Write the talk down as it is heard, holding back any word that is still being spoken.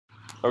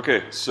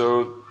Okay,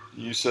 so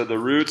you said the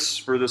roots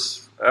for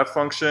this f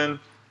function,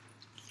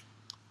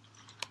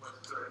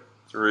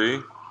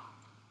 3.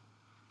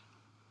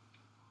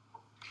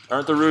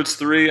 Aren't the roots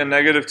 3 and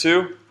negative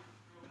 2?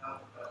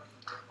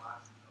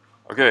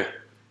 Okay,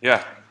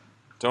 yeah.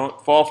 Don't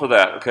fall for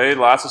that, okay?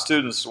 Lots of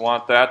students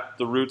want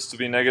the roots to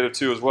be negative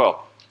 2 as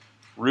well.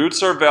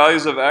 Roots are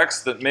values of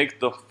x that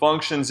make the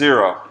function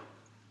 0,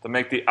 that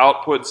make the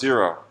output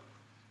 0.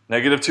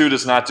 Negative 2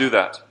 does not do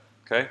that,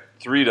 okay?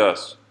 3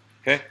 does,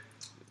 okay?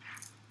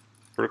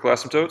 Vertical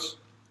asymptotes?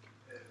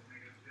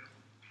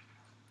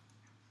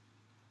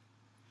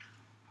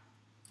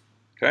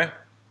 Okay?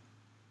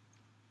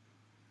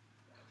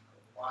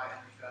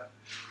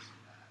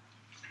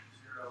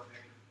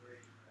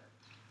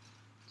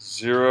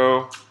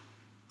 0.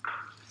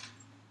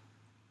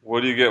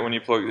 What do you get when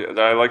you plug?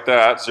 I like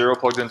that. 0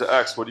 plugged into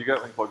x. What do you get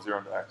when you plug 0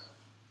 into x?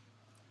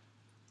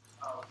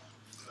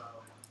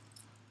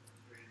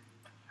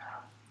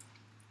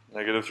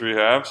 Negative 3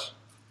 halves.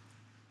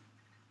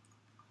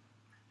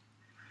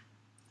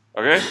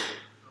 Okay? The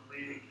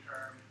leading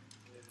term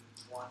is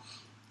 1.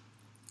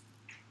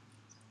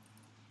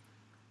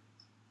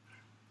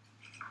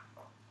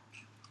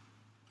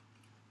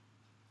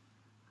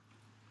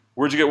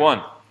 Where'd you get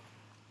 1?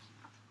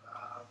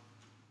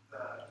 The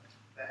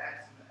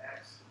x and the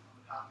x on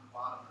the top and the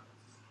bottom are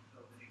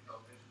the leading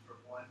coefficient for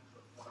 1, so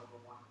 1 over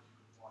 1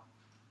 is 1.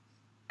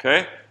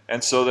 Okay?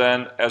 And so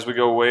then, as we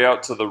go way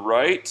out to the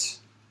right,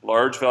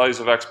 large values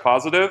of x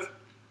positive.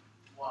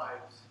 Y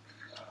is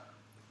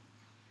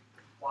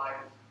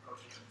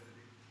approaching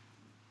infinity.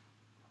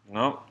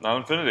 No, not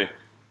infinity.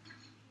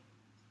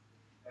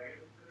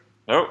 Negative infinity?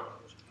 Nope.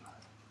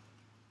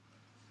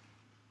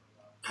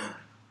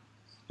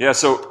 Yeah,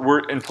 so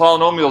in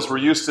polynomials, we're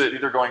used to it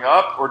either going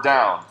up or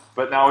down.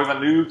 But now we have a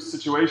new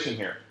situation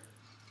here.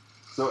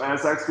 So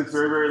as x gets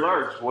very, very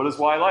large, what is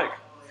y like?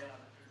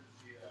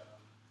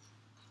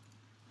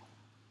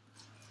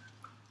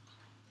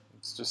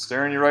 It's just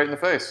staring you right in the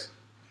face.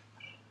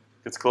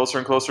 Gets closer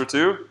and closer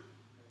to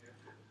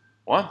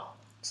 1.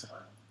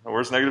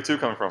 Where's negative 2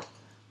 coming from?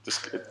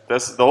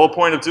 That's the whole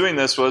point of doing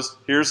this was,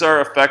 here's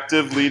our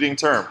effective leading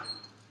term.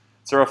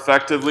 It's our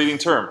effective leading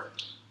term.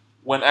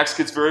 When x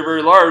gets very,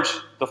 very large,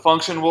 the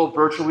function will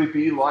virtually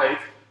be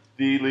like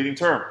the leading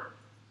term.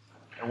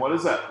 And what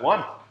is that?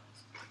 1.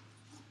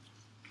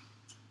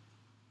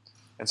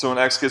 And so when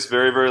x gets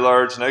very, very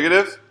large,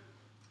 negative,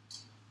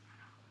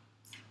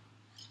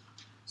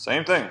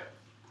 same thing.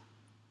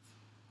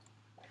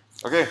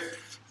 Okay.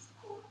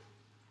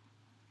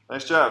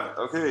 Nice job.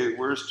 Okay,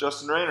 where's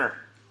Justin Rayner?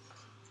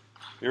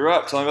 You're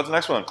up. Tell me about the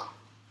next one.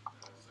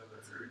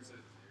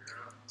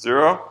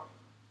 0?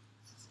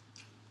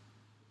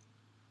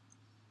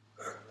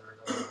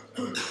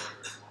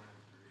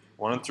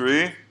 One and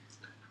 3.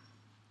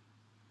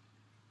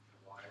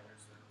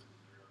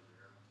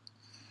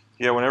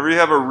 Yeah, whenever you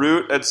have a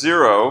root at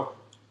 0,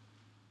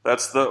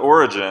 that's the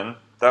origin.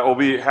 That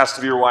has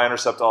to be your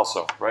y-intercept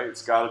also, right?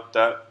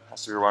 That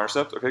has to be your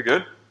y-intercept. Okay,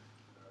 good.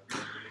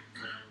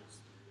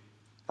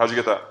 How'd you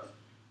get that?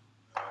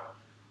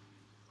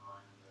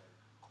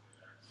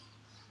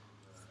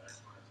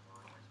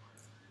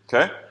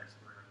 Okay.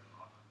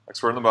 X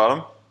squared on the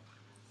bottom.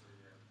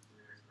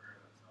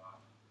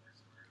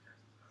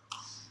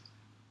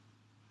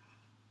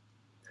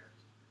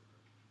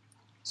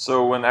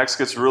 So when x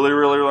gets really,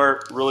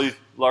 really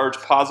large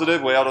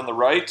positive, way out on the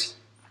right,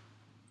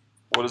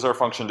 what does our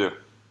function do?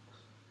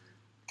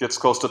 Gets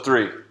close to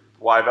 3,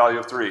 y value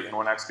of 3. And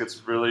when x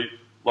gets really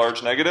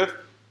large negative,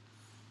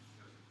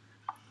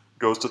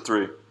 goes to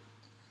 3.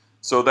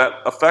 So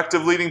that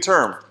effective leading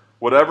term,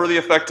 whatever the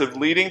effective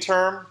leading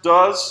term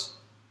does,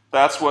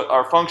 that's what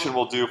our function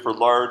will do for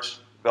large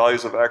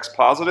values of x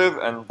positive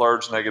and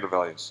large negative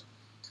values.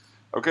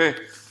 Okay,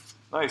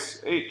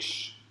 nice.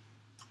 H.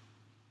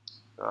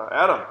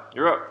 Adam,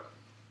 you're up.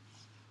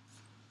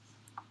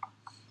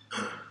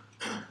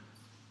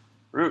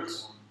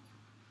 Roots.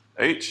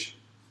 H.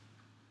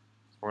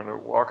 We're going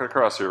to walk it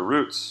across here.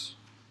 Roots.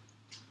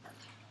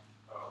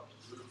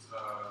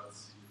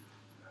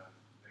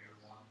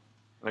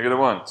 Negative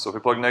 1. So if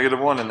we plug negative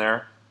 1 in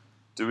there,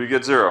 do we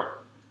get 0?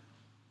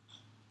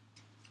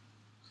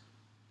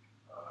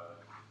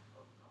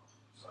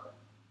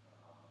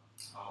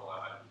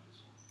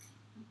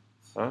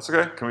 That's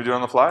okay. Can we do it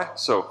on the fly?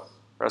 So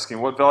we're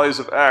asking what values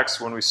of x,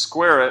 when we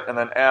square it and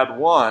then add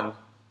 1,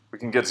 we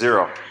can get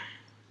 0.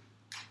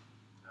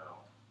 No.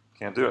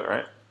 Can't do it,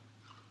 right?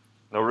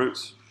 No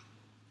roots.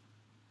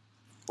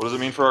 What does it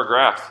mean for our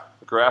graph?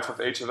 The graph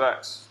of h of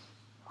x.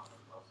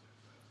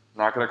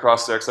 Not going to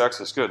cross the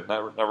x-axis. Good.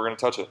 Never going to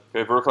touch it.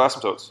 Okay, vertical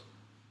asymptotes.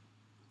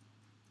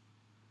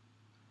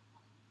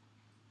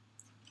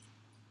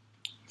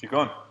 Keep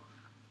going.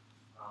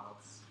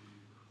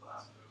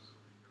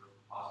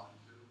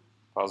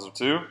 Positive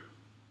 2.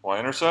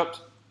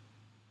 Y-intercept.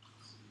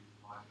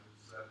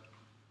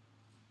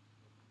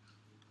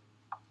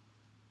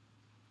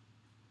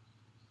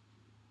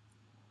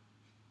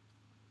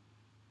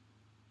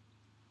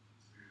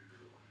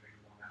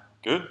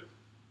 Good.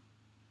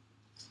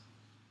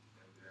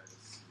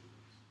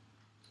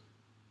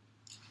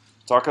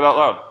 Talk it out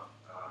loud. Here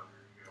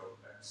you go,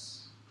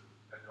 x,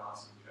 and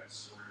also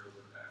x squared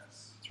over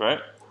x. That's right.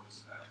 Or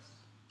just x.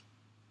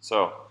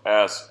 So,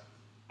 as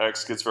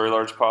x gets very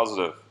large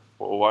positive,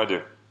 what will y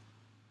do?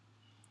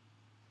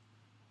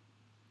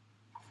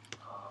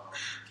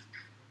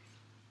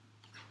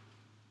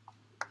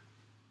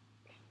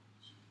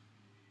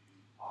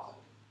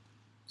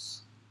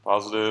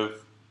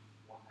 Positive.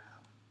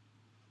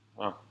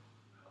 Oh.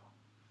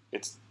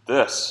 It's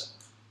this.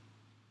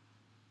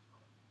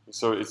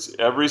 So it's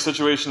every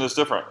situation is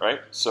different, right?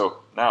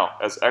 So now,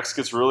 as x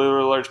gets really,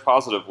 really large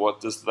positive,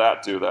 what does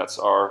that do? That's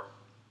our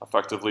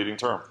effective leading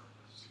term.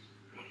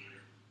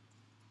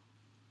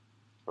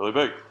 Really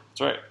big.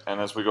 That's right. And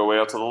as we go way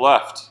out to the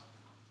left,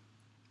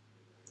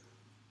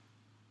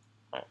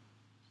 right,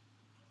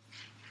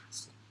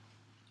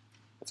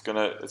 it's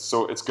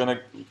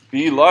gonna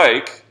be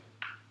like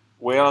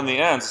way out on the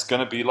ends. It's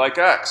gonna be like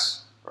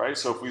x, right?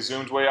 So if we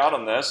zoomed way out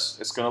on this,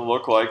 it's gonna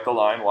look like the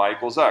line y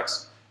equals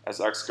x.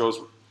 As x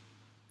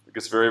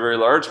gets very, very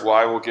large,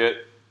 y will get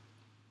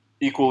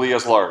equally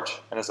as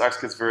large. And as x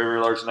gets very, very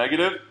large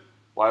negative,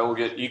 y will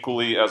get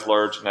equally as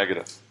large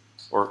negative.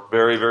 Or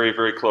very, very,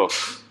 very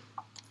close.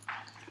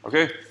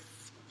 Okay?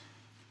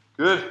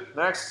 Good.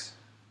 Next.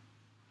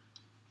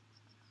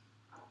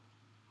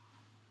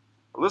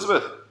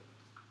 Elizabeth.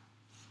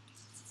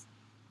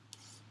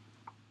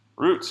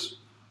 Roots.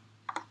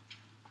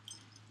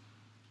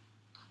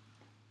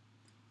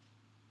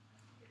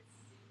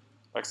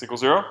 X equals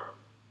 0.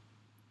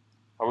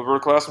 How about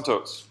vertical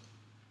asymptotes?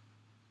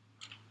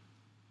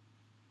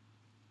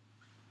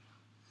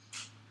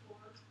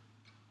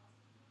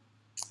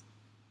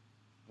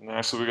 And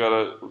actually,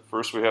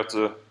 first we have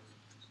to,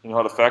 you know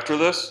how to factor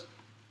this?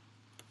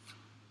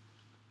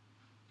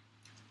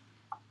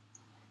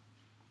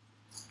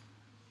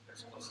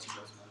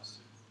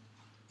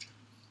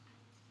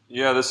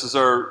 Yeah, this is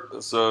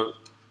a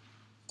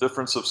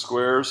difference of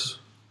squares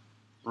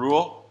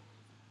rule.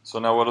 So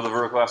now what do the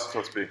vertical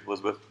asymptotes be,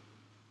 Elizabeth?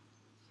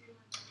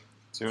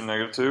 2 and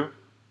negative 2.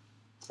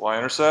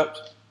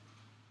 Y-intercept.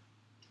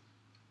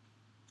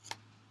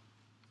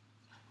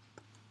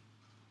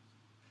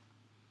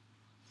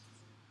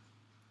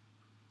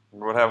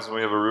 And what happens when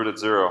we have a root at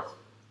 0?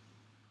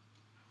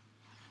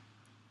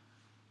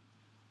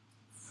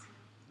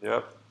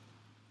 Yep.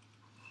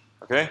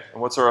 Okay,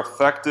 and what's our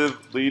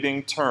effective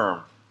leading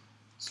term?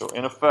 So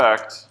in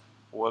effect,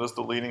 what is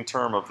the leading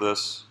term of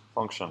this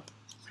function?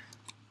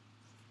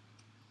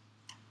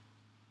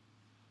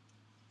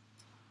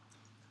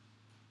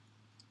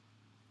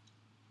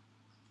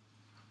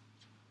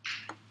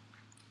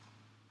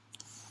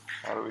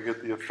 How do we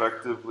get the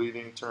effective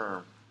leading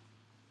term?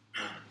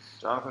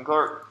 Jonathan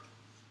Clark.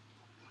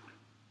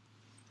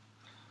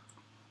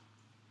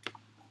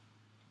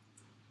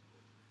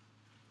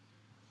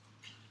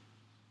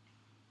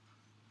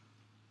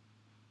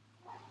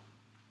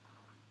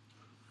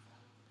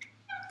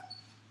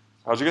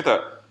 How'd you get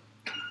that?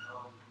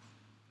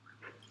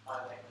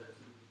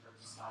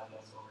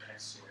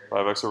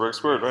 5x over x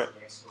squared, right?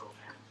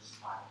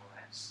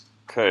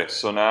 Okay,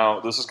 so now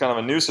this is kind of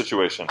a new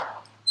situation.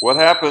 What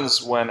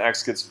happens when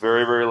x gets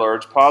very, very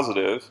large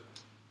positive?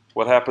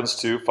 What happens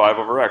to 5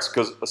 over x?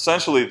 Because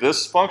essentially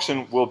this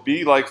function will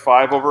be like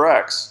 5 over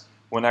x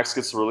when x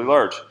gets really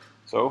large.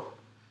 So,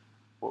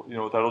 well, you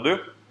know what that'll do?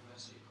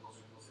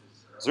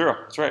 0,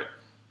 that's right.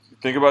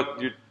 Think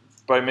about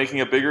by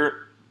making a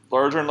bigger,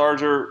 larger and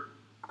larger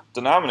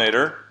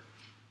denominator,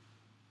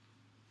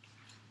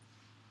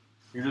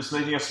 you're just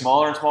making a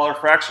smaller and smaller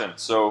fraction.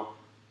 So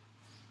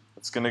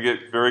it's going to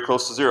get very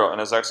close to 0. And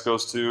as x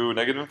goes to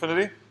negative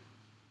infinity?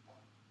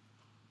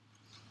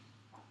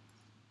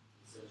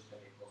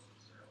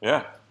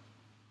 Yeah.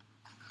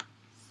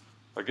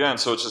 Again,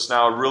 so it's just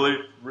now really,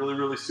 really,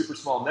 really super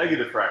small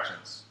negative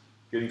fractions,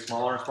 getting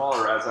smaller and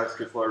smaller as x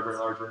gets larger and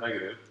larger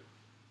negative.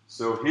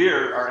 So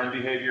here, our end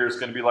behavior is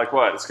going to be like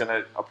what? It's going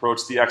to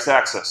approach the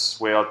x-axis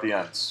way out the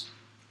ends.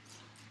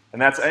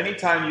 And that's any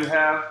time you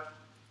have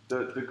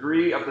the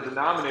degree of the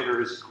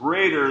denominator is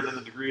greater than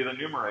the degree of the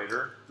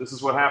numerator, this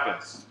is what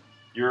happens.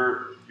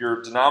 Your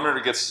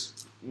denominator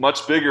gets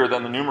much bigger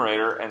than the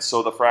numerator, and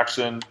so the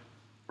fraction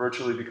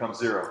virtually becomes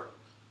 0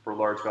 for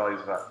large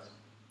values of x.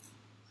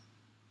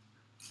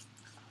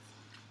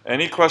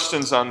 Any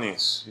questions on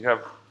these? You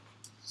have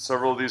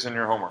several of these in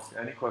your homework.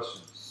 Any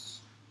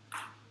questions?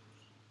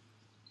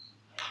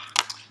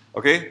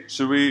 Okay,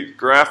 should we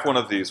graph one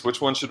of these? Which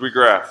one should we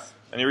graph?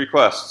 Any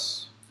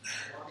requests?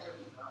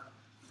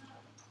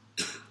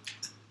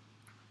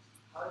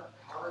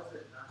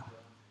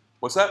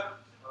 What's that?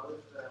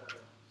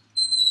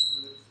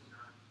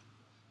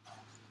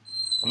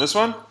 On this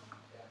one?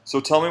 So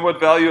tell me what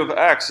value of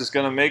x is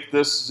going to make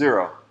this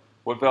 0.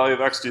 What value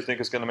of x do you think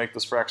is going to make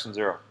this fraction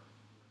 0?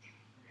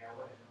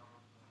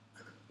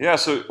 Yeah,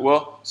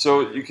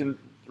 so you can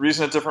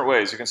reason it different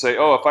ways. You can say,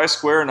 oh, if I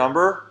square a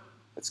number,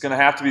 it's going to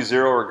have to be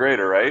 0 or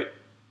greater, right?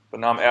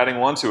 But now I'm adding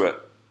 1 to it.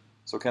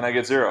 So can I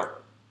get 0?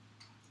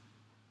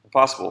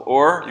 Impossible.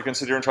 Or you can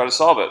sit here and try to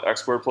solve it.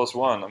 X squared plus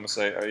 1. I'm going to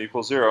say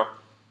equals 0.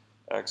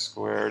 X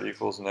squared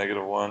equals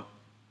negative 1.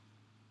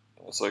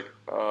 It's like,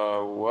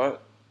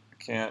 what?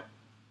 I can't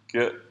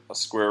get a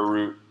square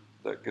root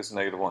that gets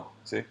 -1.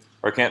 See?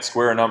 Or I can't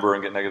square a number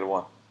and get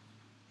 -1.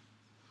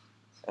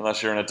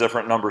 Unless you're in a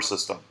different number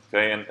system.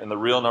 Okay? In the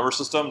real number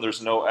system,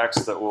 there's no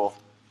x that will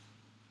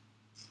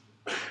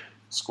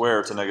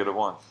square to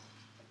 -1.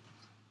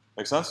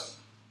 Make sense?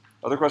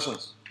 Other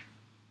questions?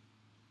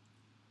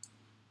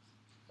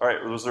 All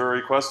right, was there a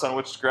request on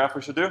which graph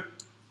we should do?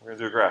 We're going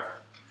to do a graph.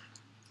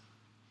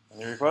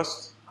 Any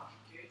requests?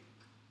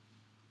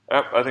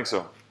 Yep, I think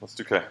so. Let's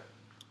do k.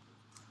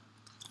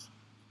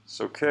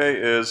 So k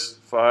is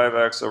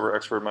 5x over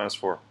x squared minus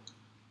 4.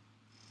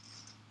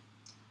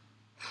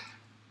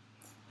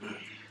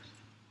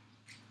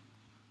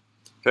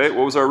 Okay,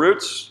 what was our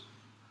roots?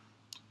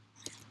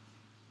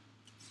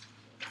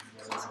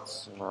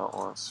 Let's zoom out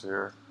once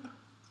here.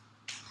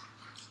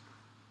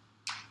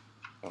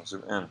 I'll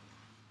zoom in.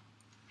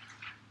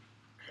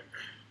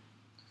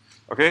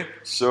 Okay,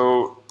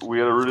 so we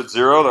had a root at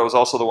 0. That was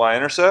also the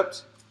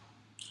y-intercept.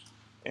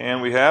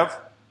 And we have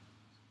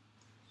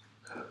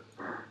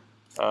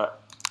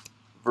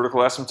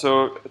vertical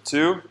asymptote at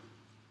 2.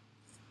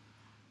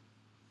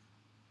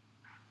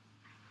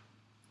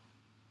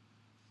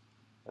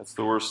 That's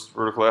the worst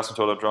vertical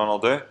asymptote I've drawn all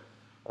day.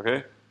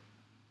 Okay,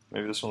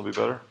 maybe this one will be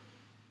better.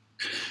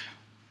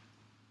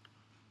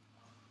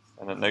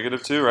 And at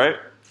 -2, right?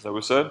 Is that what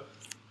we said?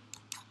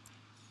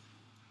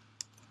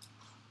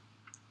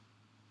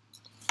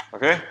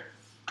 Okay,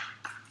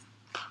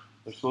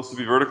 they're supposed to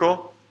be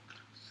vertical.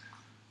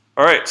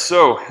 All right,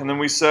 so, and then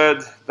we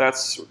said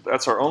that's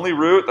our only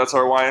root, that's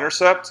our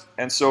y-intercept,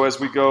 and so as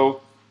we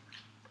go,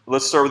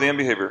 let's start with the end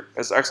behavior.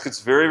 As x gets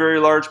very, very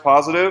large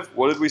positive,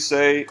 what did we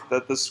say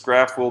that this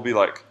graph will be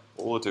like?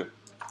 What will it do?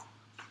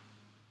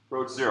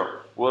 Approach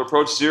 0. Will it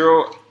approach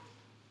 0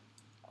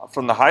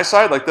 from the high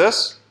side like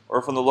this,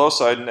 or from the low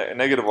side,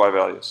 negative y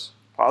values?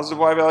 Positive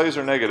y values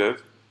are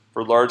negative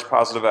for large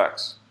positive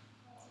x.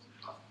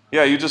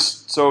 Yeah, you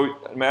just,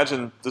 so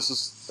imagine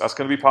that's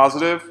going to be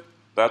positive.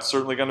 That's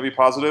certainly going to be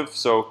positive.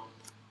 So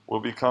we'll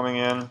be coming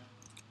in,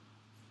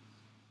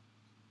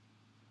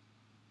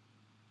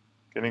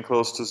 getting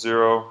close to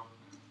 0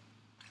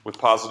 with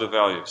positive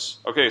values.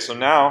 Okay, so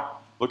now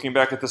looking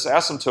back at this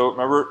asymptote,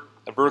 remember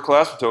a vertical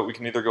asymptote, we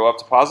can either go up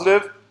to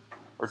positive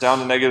or down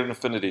to negative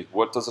infinity.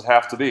 What does it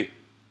have to be?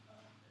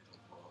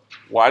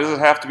 Why does it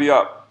have to be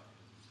up?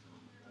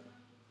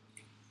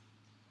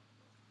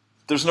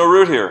 There's no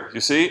root here, you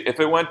see? If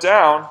it went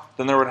down,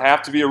 then there would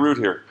have to be a root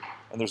here,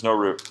 and there's no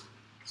root.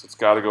 So it's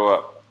got to go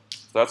up.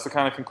 That's the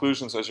kind of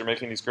conclusions as you're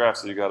making these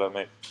graphs that you got to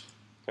make.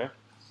 Okay?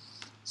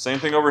 Same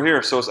thing over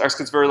here. So as x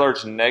gets very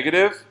large,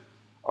 negative,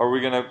 are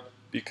we going to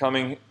be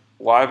coming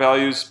y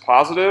values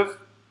positive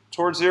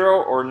towards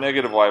 0 or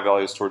negative y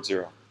values towards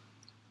 0?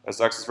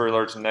 As x is very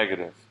large,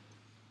 negative.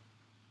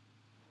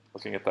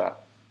 Looking at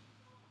that.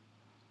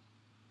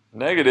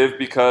 Negative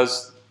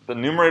because the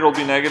numerator will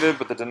be negative,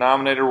 but the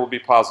denominator will be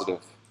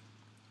positive.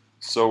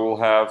 So we'll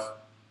have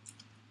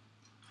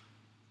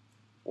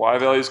y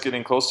values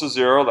getting close to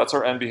 0. That's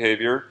our end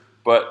behavior.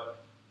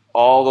 But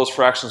all those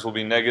fractions will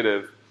be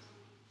negative.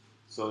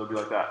 So it'll be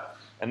like that.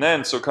 And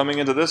then, so coming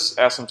into this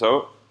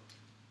asymptote,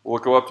 will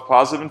it go up to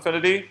positive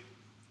infinity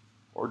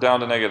or down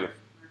to negative?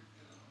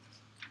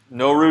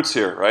 No roots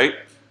here, right?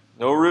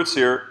 No roots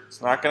here.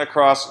 It's not going to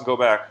cross and go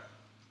back.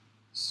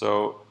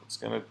 So it's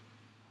going to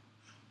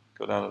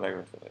go down to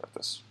negative infinity like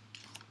this.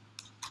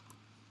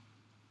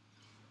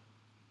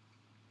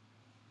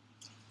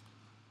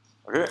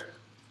 Okay.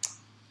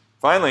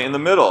 Finally, in the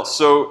middle.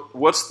 So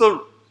what's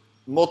the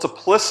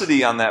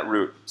multiplicity on that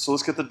root? So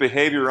let's get the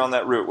behavior on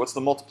that root. What's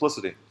the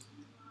multiplicity?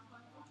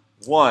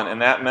 1.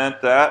 And that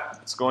meant that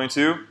it's going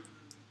to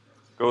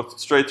go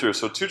straight through.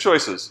 So two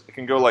choices. It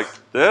can go like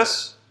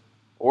this,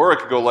 or it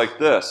could go like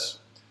this.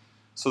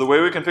 So the way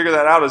we can figure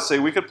that out is say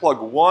we could plug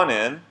 1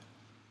 in.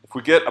 If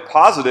we get a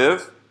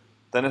positive,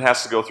 then it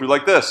has to go through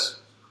like this.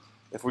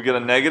 If we get a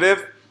negative,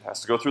 it has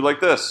to go through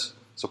like this.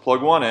 So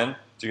plug 1 in.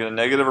 Do you get a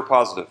negative or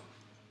positive?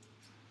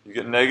 You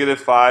get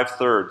negative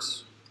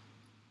 5/3.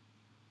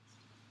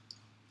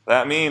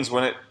 That means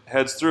when it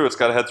heads through, it's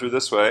got to head through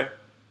this way.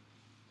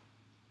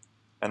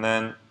 And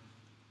then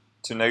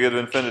to negative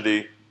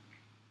infinity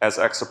as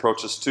x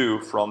approaches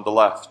 2 from the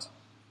left.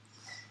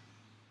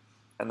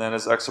 And then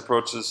as x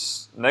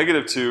approaches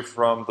negative 2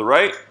 from the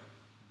right,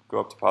 go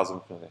up to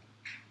positive infinity.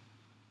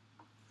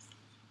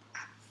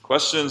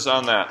 Questions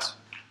on that?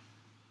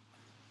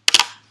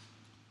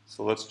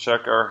 So let's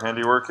check our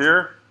handiwork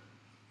here.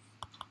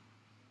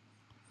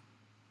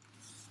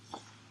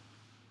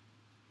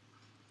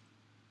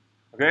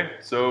 Okay,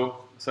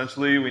 so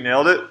essentially we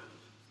nailed it.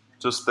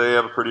 Just they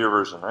have a prettier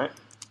version, right?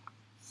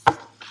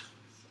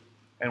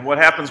 And what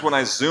happens when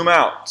I zoom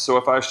out? So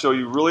if I show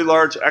you really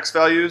large x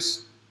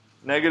values,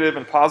 negative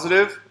and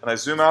positive, and I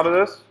zoom out of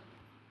this,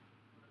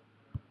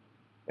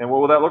 and what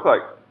will that look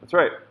like? That's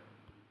right.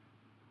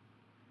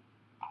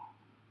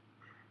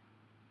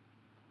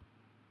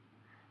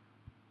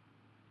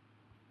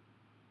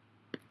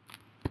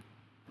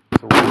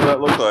 So what will that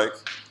look like?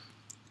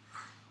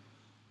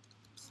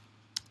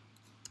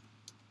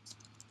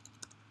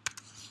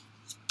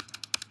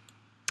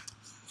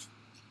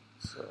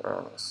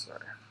 Sorry.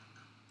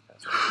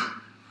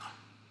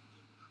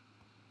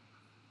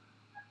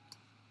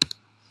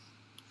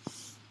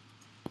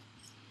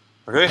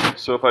 Okay,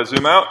 so if I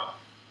zoom out,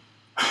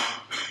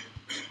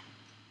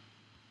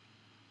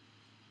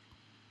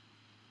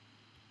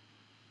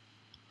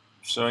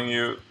 showing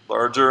you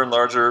larger and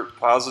larger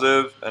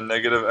positive and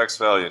negative x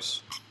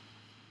values.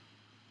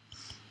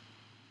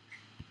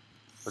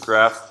 The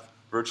graph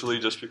virtually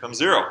just becomes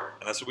 0.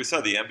 And that's what we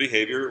said. The end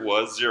behavior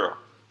was 0.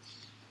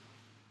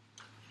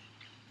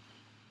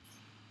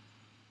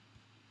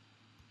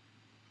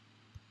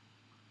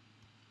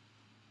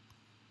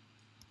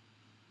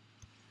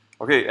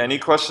 Okay, any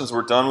questions?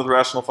 We're done with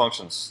rational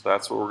functions.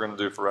 That's what we're going to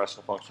do for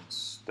rational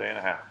functions. Day and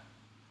a half.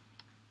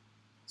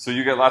 So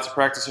you get lots of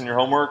practice in your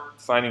homework,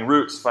 finding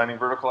roots, finding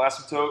vertical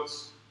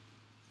asymptotes,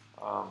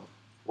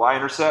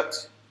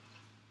 y-intercept,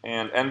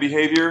 and end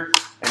behavior,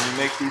 and you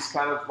make these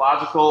kind of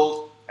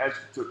logical,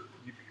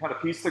 you kind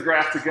of piece the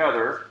graph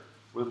together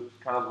with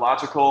kind of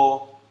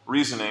logical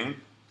reasoning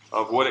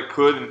of what it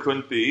could and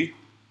couldn't be.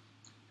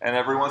 And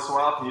every once in a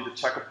while, if you need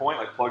to check a point,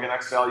 like plug an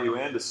x value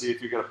in to see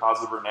if you get a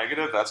positive or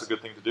negative, that's a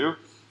good thing to do.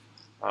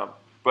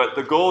 But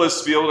the goal is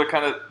to be able to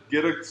kind of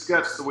get a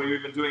sketch the way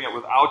we've been doing it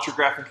without your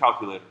graphing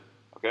calculator.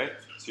 Okay?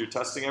 So you're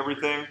testing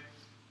everything,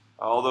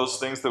 all those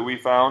things that we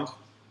found,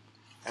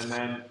 and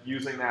then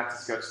using that to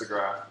sketch the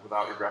graph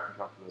without your graphing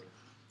calculator.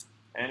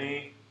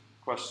 Any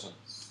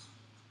questions?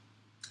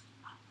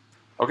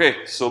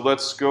 Okay, so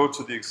let's go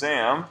to the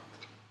exam.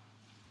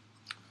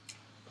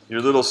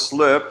 Your little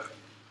slip.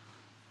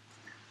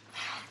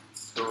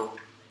 So,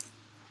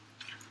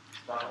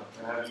 I'm going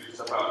to have you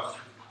step out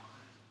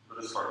for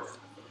this part.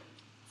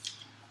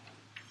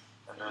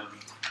 And then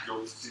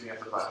you'll see me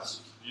after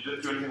class. You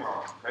didn't do anything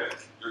wrong, okay?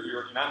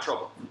 You're not in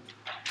trouble.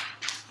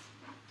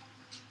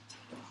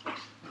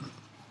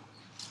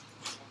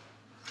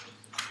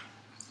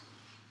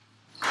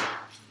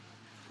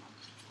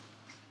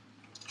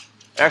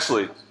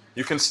 Actually,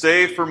 you can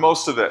stay for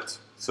most of it.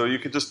 So you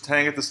could just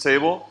hang at this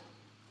table,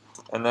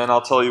 and then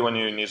I'll tell you when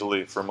you need to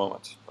leave for a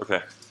moment.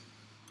 Okay.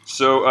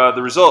 So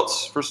the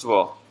results, first of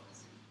all.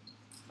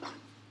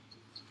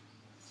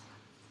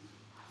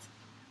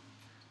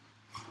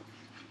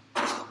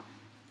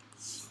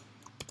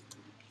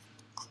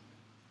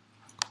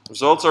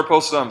 Results are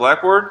posted on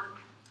Blackboard.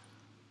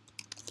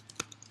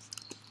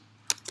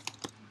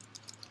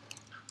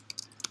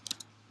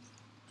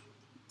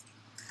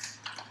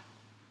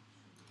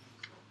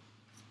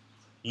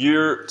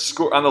 Your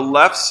score on the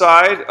left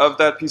side of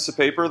that piece of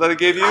paper that I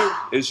gave you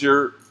is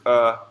your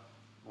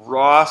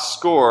raw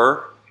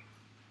score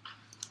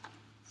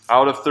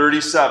out of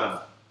 37.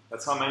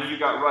 That's how many you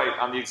got right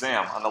on the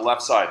exam on the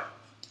left side.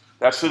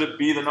 That should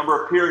be the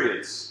number of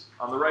periods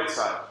on the right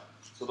side.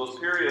 So those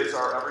periods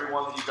are every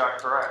one that you got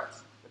correct.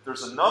 If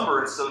there's a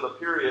number instead of a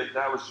period,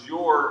 that was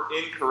your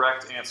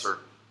incorrect answer.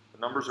 The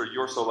numbers are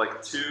yours. So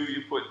like 2,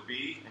 you put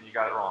B and you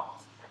got it wrong.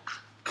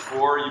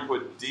 4, you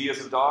put D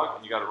as a dog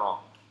and you got it wrong.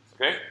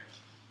 Okay?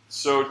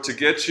 So to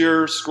get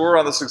your score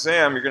on this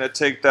exam, you're going to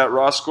take that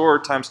raw score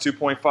times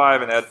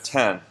 2.5 and add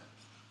 10.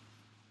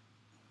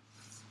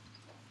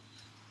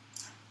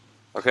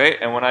 Okay?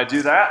 And when I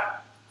do that,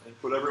 and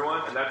put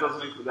everyone, and that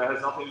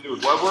has nothing to do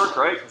with web work,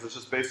 right? Because it's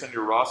just based on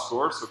your raw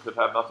score, so it could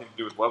have nothing to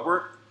do with web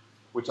work,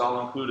 which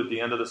I'll include at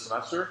the end of the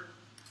semester.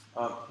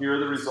 Here are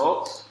the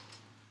results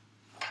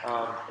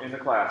in the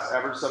class.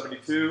 Average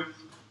 72,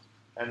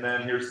 and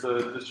then here's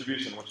the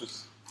distribution, which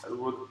is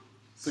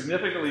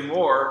significantly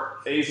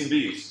more A's and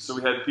B's. So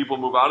we had people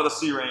move out of the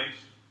C range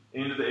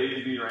into the A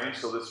and B range,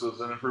 so this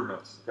was an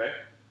improvement. Okay?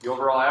 The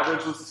overall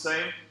average was the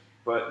same,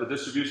 but the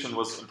distribution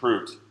was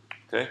improved.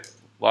 Okay?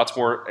 Lots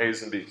more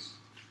A's and B's.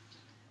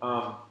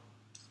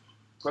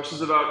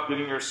 Questions about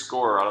getting your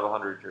score out of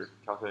 100, you're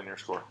calculating your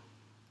score.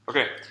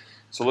 Okay,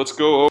 so let's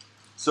go over.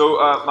 So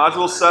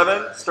Module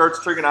 7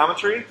 starts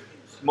trigonometry.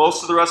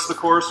 Most of the rest of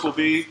the course will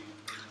be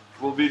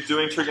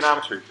doing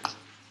trigonometry.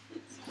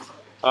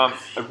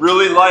 I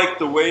really like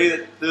the way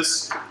that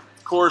this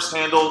course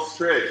handles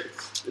trig.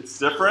 It's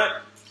different.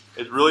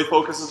 It really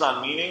focuses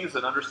on meanings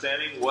and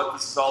understanding what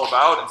this is all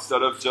about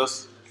instead of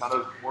just kind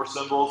of more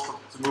symbols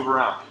to move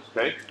around.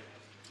 Okay?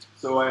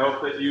 So I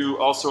hope that you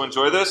also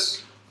enjoy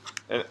this.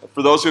 And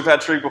for those who've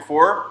had trig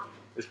before,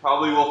 it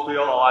probably will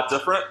feel a lot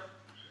different,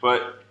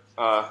 but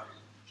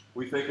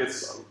we think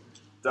it's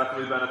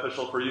definitely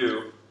beneficial for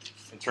you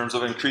in terms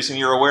of increasing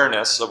your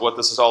awareness of what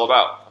this is all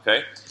about.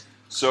 Okay?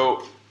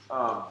 So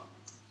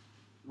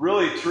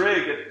really,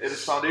 trig at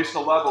its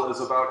foundational level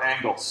is about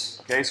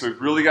angles. Okay? So we've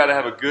really got to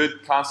have a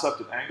good concept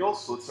of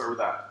angles. So let's start with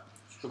that.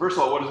 So first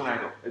of all, what is an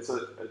angle? It's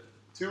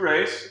two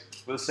rays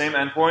with the same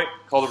endpoint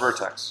called a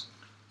vertex.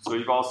 So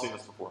you've all seen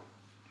this before.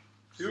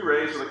 Two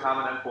rays with a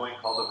common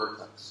endpoint called a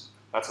vertex.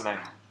 That's an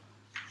angle.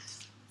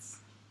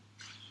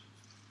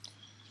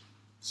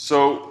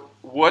 So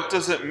what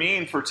does it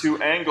mean for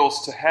two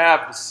angles to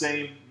have the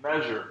same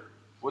measure?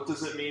 What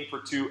does it mean for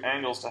two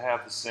angles to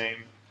have the same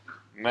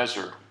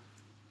measure?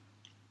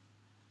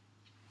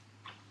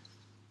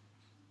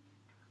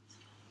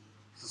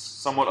 This is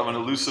somewhat of an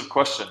elusive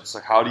question. It's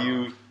like, how do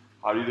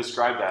How do you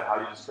describe that? How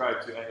do you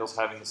describe two angles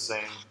having the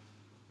same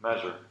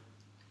measure?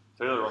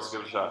 Taylor wants to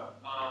give it a shot.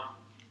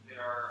 They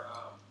are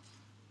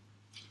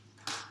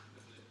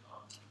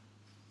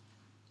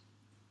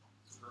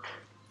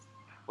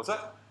What's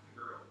that?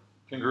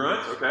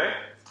 Congruent, okay.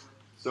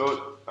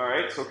 So, all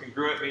right, so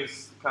congruent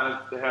means kind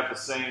of they have the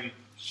same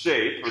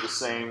shape or the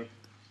same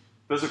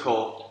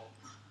physical,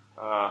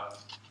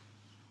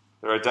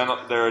 they're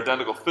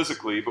identical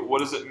physically, but what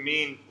does it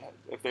mean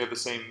if they have the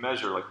same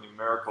measure, like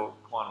numerical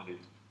quantity?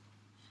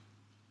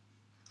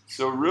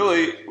 So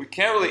really, we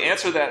can't really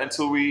answer that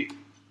until we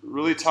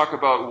really talk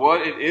about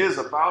what it is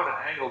about an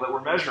angle that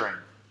we're measuring.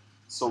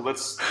 So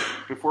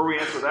before we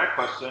answer that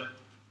question,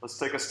 let's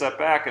take a step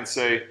back and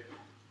say,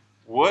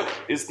 what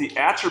is the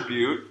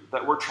attribute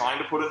that we're trying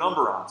to put a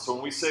number on? So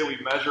when we say we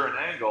measure an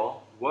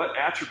angle, what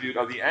attribute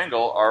of the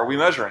angle are we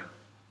measuring?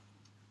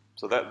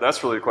 So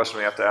that's really the question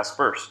we have to ask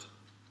first.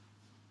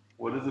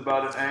 What is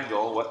about an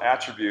angle? What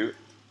attribute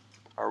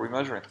are we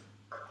measuring?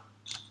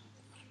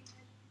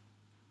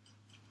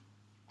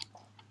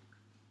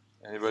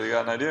 Anybody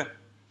got an idea?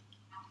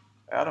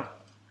 Adam?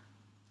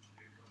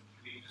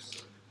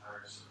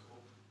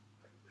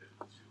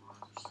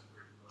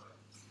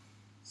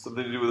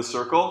 Something to do with a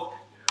circle?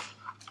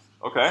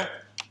 Okay.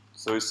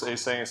 So he's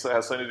saying it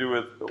has something to do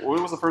with, what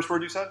was the first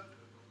word you said?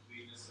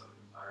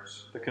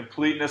 The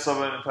completeness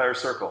of an entire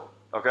circle.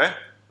 Okay.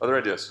 Other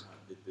ideas?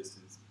 The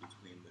distance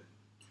between the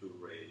two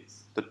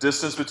rays. The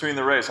distance between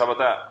the rays. How about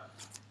that?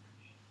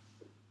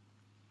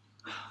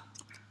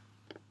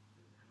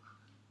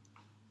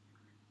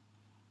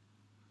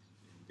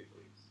 In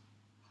degrees.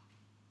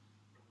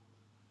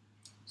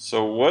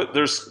 So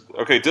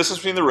okay, distance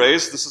between the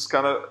rays. This is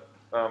kind of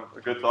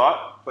a good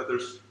thought, but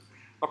there's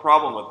a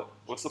problem with it.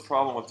 What's the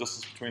problem with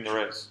distance between the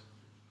rays?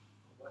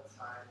 What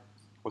side?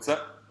 What's that?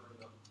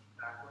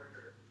 Backward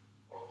or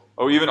forward?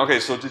 Oh, even, okay,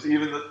 so just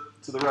even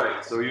to the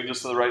right. So even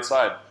just to the right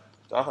side.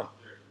 Jonathan?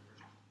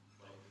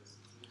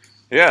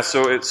 Yeah,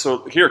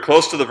 so here,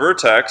 close to the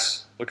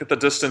vertex, look at the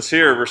distance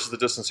here versus the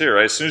distance here,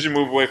 right? As soon as you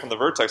move away from the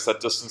vertex, that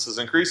distance is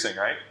increasing,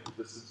 right?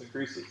 The distance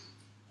increases.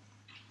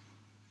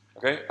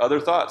 Okay, other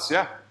thoughts?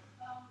 Yeah?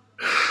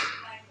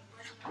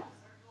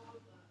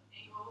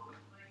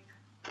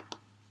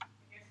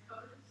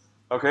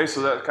 Okay,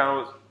 so that kind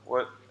of was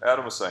what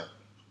Adam was saying.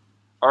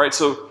 All right,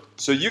 so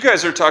you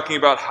guys are talking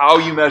about how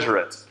you measure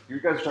it. You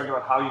guys are talking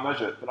about how you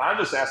measure it, but I'm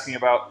just asking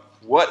about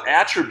what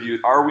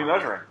attribute are we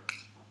measuring?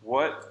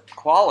 What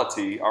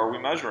quality are we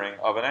measuring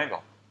of an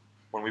angle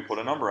when we put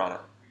a number on it?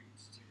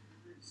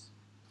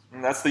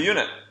 And that's the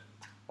unit.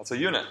 That's a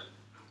unit.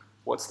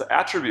 What's the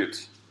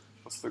attribute?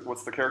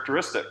 What's the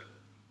characteristic?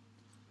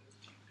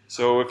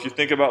 So if you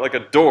think about like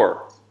a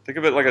door, think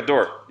of it like a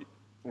door.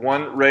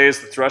 One ray is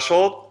the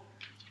threshold,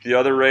 the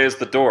other ray is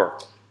the door.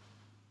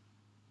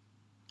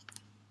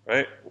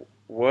 Right?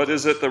 What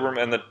is it that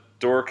and the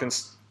door can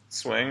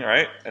swing,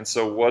 right? And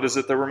so what is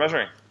it that we're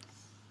measuring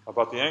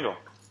about the angle?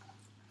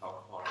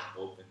 How far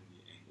open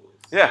the angle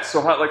is. Yeah,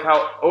 so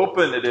how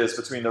open it is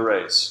between the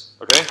rays.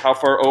 Okay? How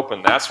far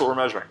open? That's what we're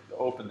measuring, the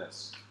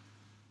openness.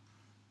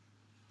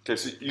 Okay,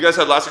 so you guys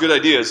had lots of good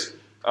ideas,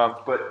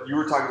 but you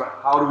were talking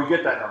about how do we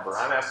get that number.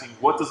 I'm asking,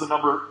 what does the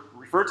number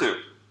refer to?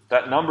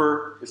 That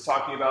number is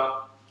talking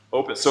about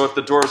open. So if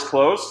the door is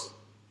closed,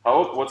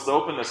 what's the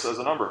openness as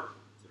a number?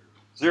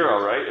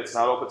 0, right? It's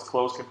not open, it's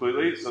closed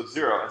completely, so it's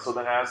 0. And so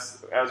then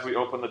as we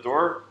open the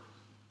door,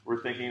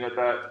 we're thinking that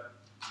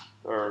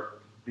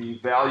the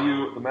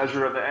value, the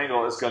measure of the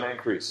angle is going to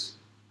increase,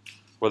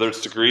 whether it's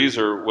degrees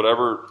or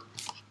whatever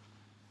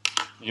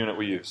unit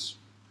we use.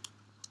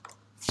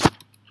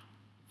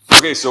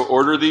 Okay, so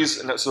order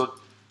these. So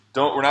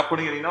we're not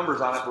putting any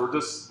numbers on it. We're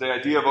just the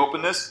idea of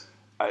openness.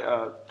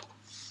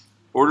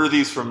 Order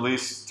these from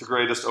least to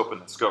greatest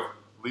openness. Go.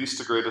 Least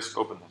to greatest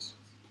openness.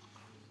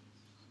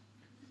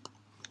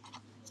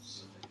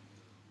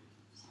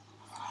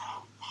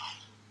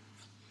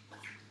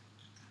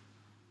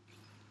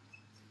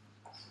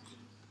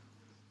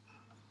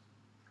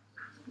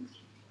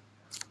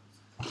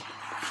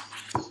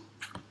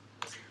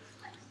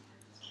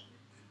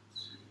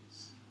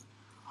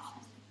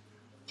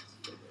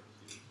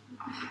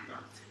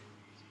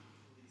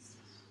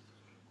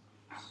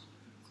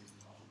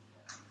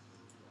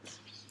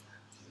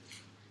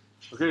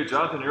 Okay,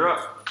 Jonathan, you're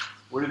up.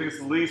 What do you think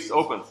is the least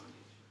open?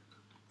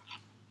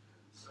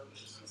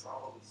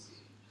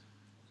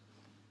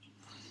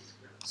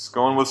 It's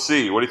going with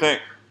C. What do you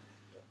think?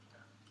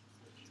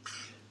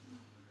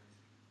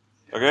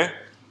 Okay.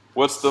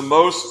 What's the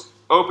most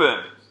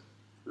open?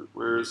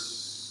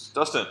 Where's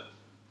Dustin?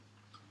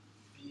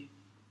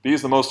 B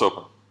is the most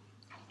open.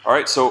 All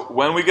right, so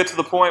when we get to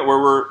the point where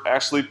we're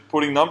actually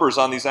putting numbers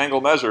on these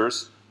angle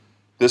measures,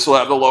 this will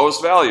have the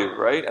lowest value,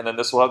 right? And then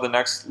this will have the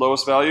next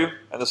lowest value,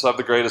 and this will have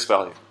the greatest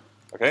value,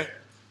 okay?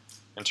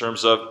 In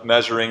terms of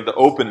measuring the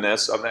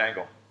openness of the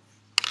angle.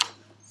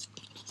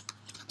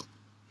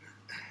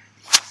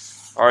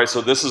 All right,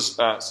 so this is,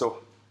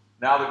 so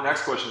now the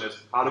next question is,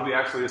 how do we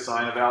actually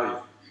assign a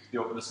value? The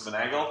openness of an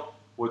angle,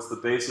 what's the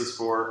basis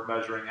for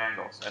measuring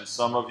angles? And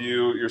some of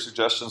you, your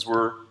suggestions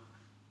were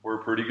were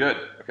pretty good.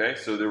 Okay,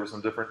 so there were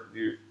some different.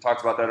 You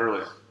talked about that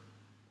earlier,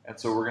 and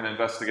so we're going to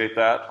investigate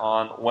that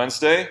on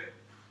Wednesday,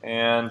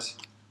 and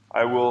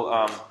I will.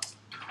 I'm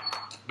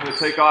going to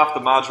take off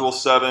the Module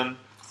 7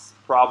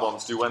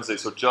 problems. Do Wednesday,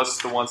 so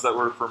just the ones that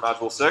were for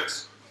Module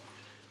 6.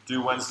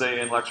 Do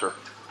Wednesday in lecture.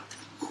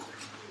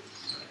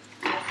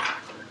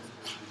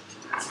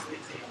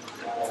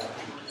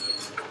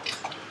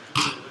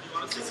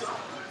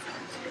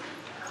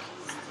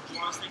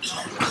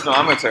 No,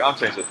 I'm going to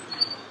change it.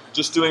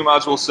 Just doing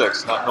Module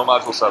 6, no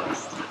Module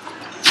 7.